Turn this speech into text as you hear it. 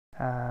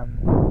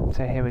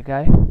So here we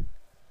go.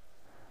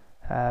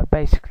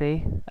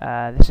 Basically,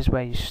 this is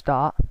where you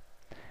start.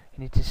 You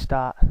need to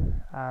start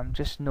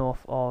just north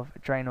of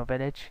Draenor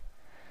Village,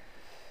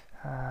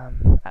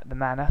 at the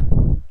manor.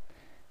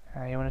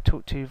 You want to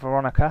talk to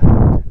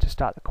Veronica to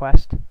start the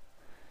quest.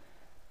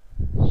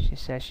 She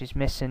says she's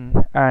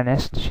missing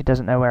Ernest. She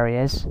doesn't know where he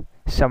is.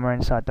 He's somewhere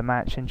inside the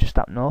mansion, just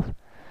up north.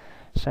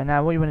 So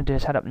now what you want to do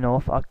is head up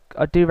north.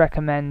 I do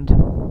recommend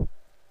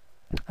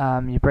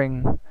you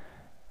bring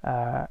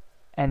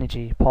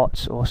energy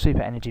pots or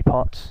super energy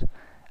pots,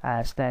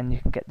 as then you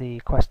can get the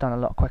quest done a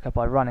lot quicker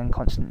by running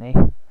constantly,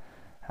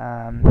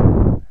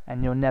 and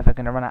you're never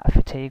going to run out of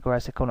fatigue, or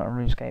as they call it on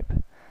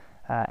RuneScape,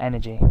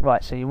 energy.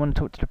 Right, so you want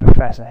to talk to the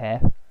professor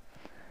here.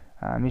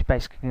 He's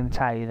basically going to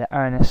tell you that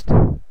Ernest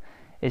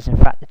is in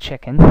fact the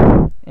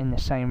chicken in the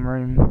same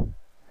room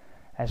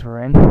as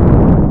we're in,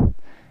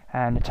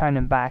 and to turn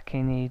him back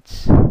he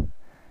needs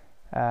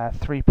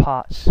 3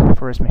 parts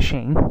for his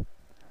machine,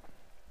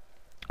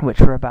 which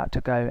we're about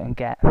to go and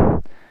get.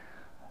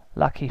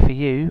 Lucky for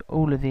you,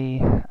 all of the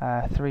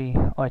 3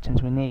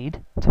 items we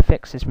need to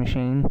fix this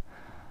machine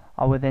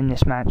are within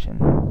this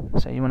mansion.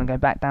 So you want to go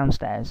back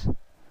downstairs,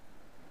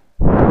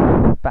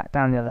 back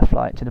down the other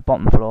flight to the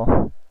bottom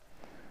floor.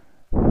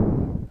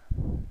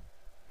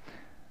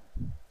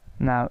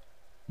 Now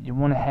you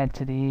want to head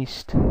to the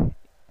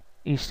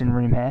eastern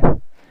room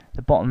here,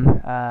 the bottom,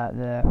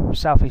 the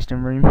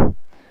southeastern room.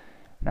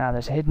 Now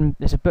there's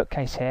a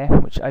bookcase here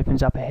which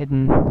opens up a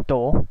hidden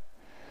door.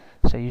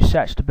 So you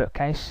search the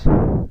bookcase,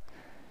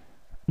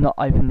 not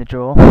open the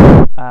drawer,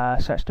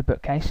 search the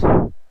bookcase,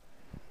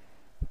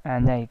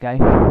 and there you go.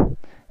 And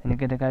you're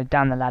going to go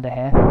down the ladder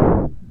here.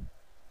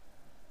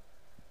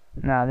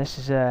 Now this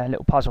is a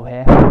little puzzle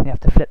here. You have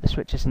to flip the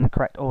switches in the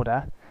correct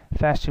order.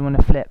 First you want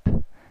to flip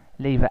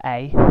lever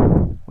A,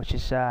 which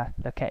is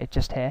located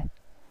just here.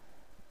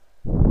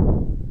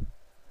 Then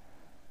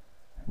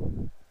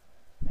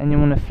you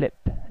want to flip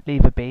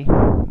lever B,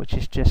 which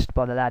is just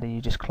by the ladder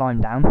you just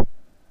climbed down.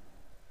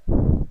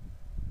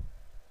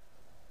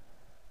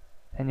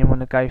 Then you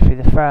want to go through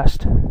the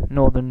first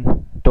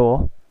northern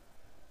door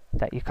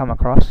that you come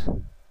across.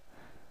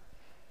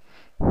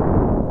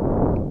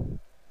 Then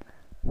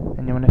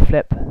you want to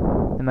flip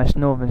the most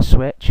northern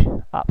switch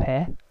up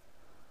here.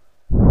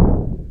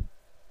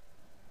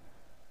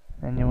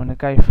 Then you want to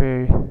go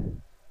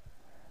through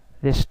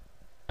this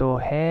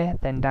door here,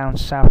 then down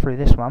south through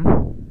this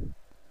one,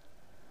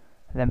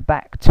 then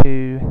back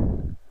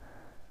to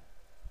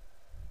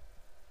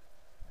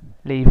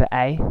lever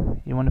A.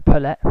 You want to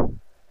pull it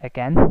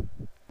again.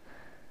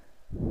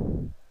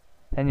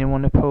 Then you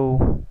want to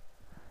pull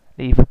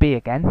lever B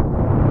again.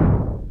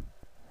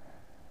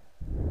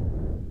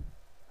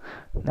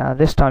 Now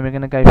this time you're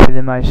going to go through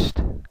the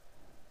most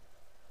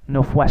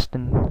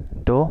northwestern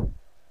door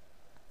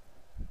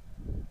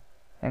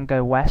and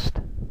go west,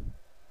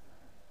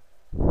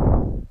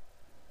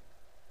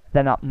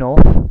 then up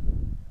north,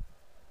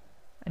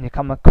 and you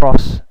come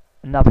across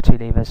another 2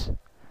 levers.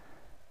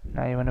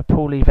 Now you want to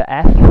pull lever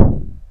F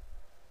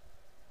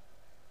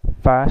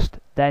first,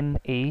 then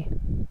E,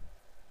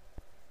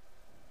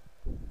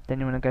 then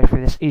you want to go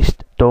through this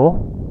east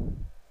door,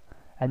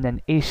 and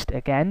then east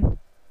again,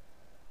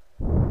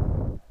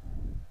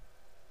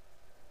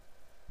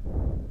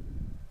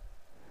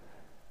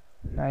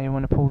 now you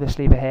want to pull this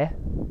lever here,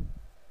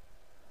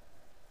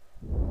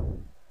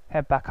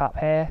 head back up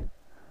here,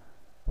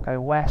 go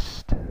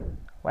west,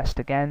 west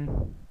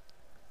again,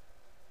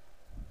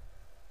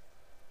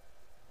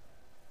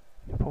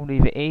 pull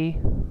lever E,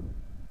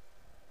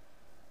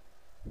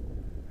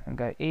 and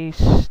go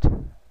east,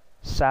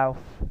 south,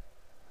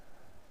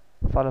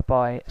 followed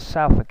by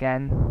south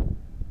again,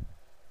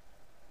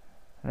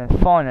 and then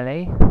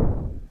finally,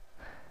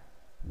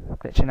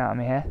 glitching out on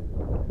me here,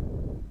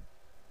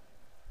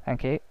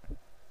 thank you,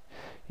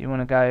 you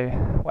want to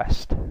go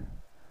west,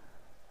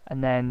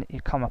 and then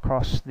you come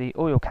across the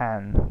oil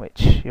can,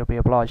 which you'll be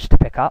obliged to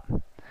pick up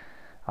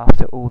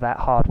after all that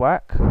hard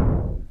work.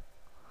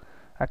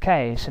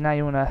 Okay, so now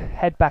you want to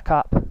head back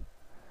up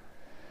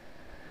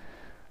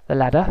the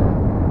ladder,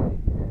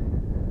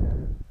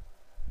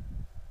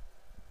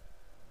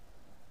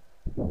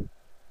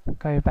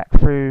 go back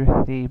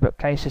through the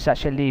bookcase. It's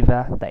actually a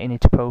lever that you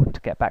need to pull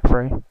to get back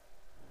through,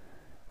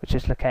 which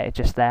is located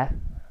just there.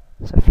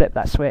 So flip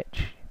that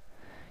switch,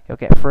 you'll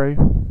get through.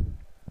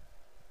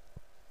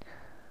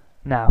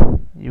 Now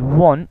you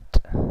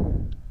want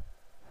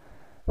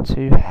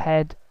to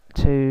head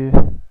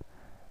to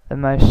the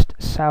most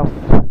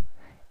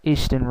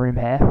southeastern room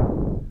here.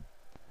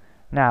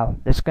 Now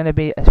there's going to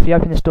be, if you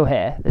open this door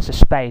here, there's a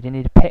spade. You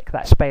need to pick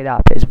that spade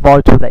up. It's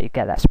vital that you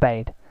get that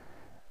spade,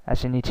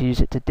 as you need to use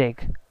it to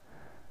dig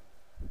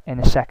in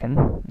a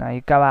second. Now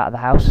you go out of the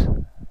house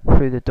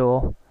through the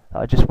door that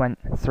I just went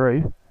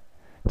through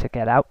to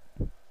get out.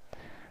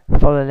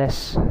 Follow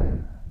this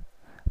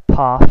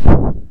path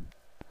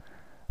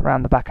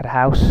around the back of the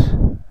house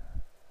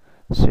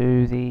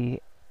to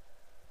the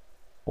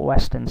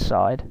western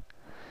side,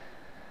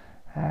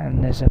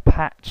 and there's a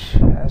patch,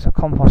 there's a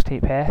compost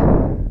heap here.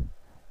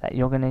 that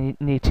you're going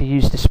to need to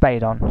use the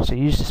spade on. So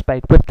use the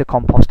spade with the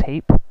compost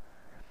heap,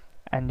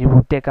 and you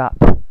will dig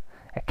up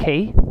a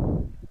key.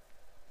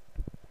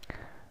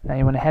 Now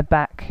you want to head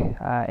back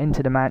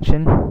into the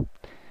mansion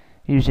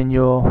using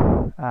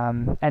your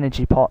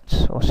energy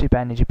pots or super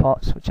energy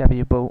pots, whichever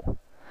you bought,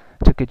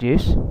 to good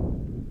use.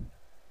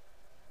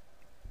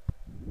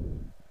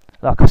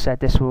 Like I said,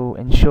 this will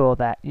ensure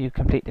that you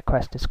complete the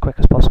quest as quick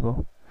as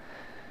possible.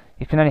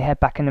 You can only head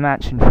back in the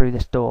mansion through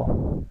this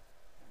door.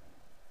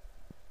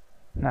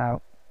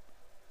 Now,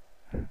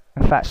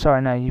 in fact,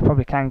 sorry, no, you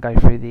probably can go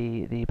through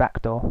the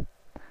back door,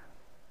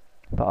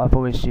 but I've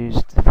always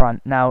used the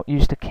front. Now,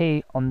 use the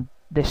key on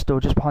this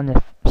door just behind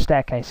the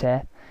staircase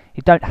here.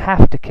 You don't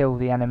have to kill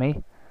the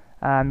enemy.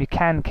 You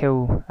can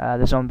kill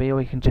the zombie,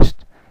 or you can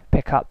just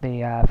pick up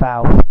the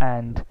valve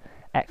and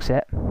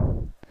exit.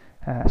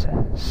 It's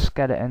a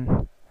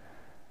skeleton,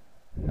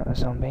 not a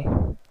zombie.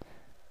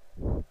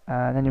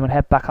 Then you want to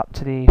head back up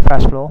to the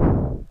first floor.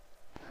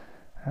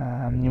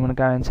 You want to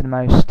go into the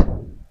most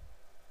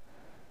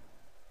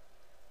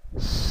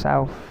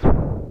south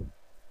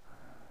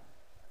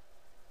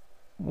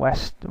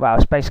west. Well,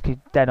 it's basically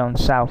dead on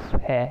south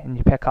here, and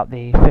you pick up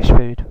the fish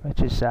food,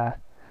 which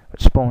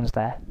spawns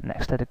there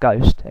next to the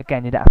ghost.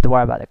 Again, you don't have to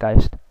worry about the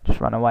ghost. Just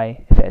run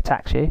away if it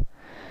attacks you.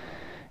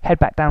 Head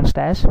back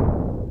downstairs.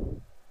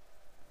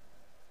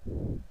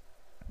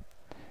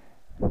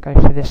 Go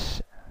through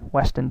this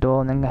western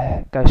door and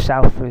then go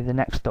south through the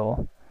next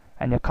door,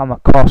 and you'll come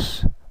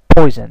across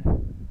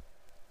poison.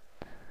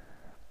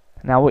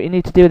 Now what you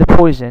need to do with the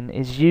poison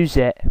is use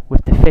it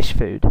with the fish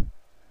food,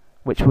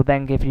 which will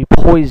then give you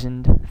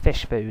poisoned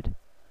fish food.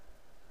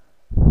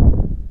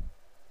 And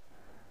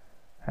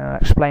I'll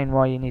explain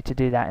why you need to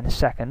do that in a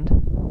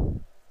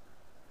second.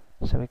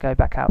 So we go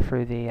back out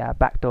through the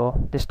back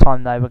door. This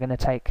time though we're going to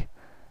take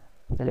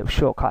the little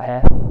shortcut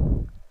here,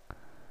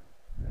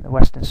 the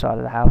western side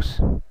of the house,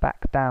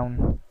 back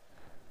down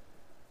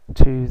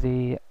to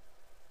the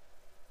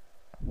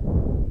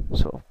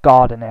sort of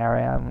garden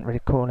area. I wouldn't really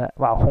call it,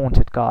 well,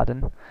 haunted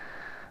garden.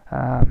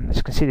 As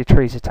you can see, the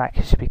trees attack,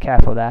 you should be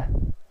careful there.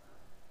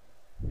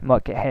 You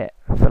might get hit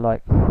for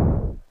like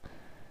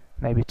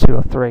maybe 2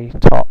 or 3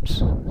 tops,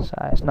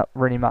 so it's not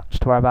really much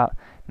to worry about.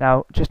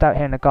 Now just out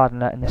here in the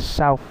garden, in the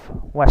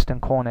southwestern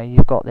corner,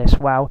 you've got this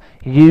wow.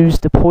 Use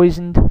the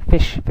poisoned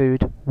fish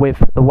food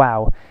with the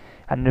wow.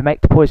 And to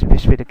make the poison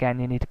fish food again,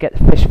 you need to get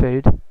the fish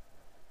food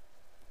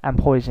and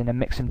poison and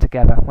mix them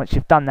together. Once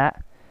you've done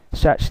that,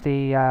 search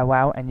the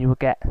wow and you will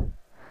get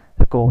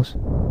the gauze.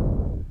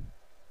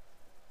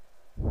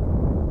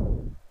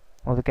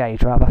 Or the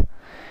gauge rather.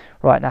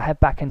 Right, now head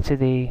back into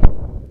the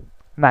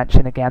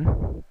mansion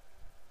again.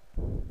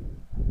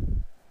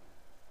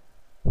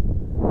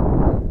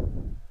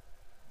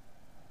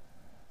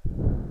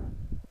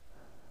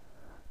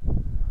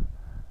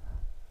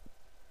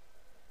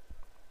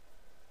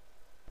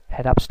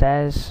 Head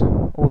upstairs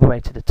all the way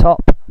to the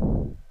top,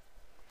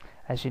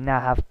 as you now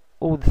have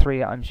all the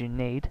 3 items you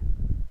need.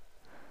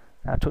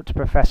 Now talk to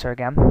Professor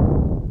again.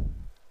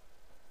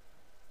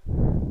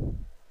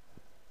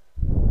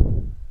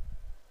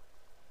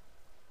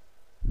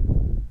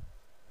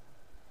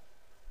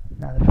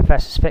 Now the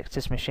Professor's fixed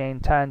his machine,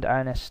 turned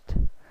Ernest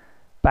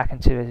back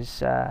into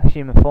his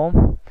human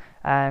form,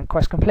 and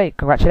quest complete.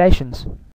 Congratulations.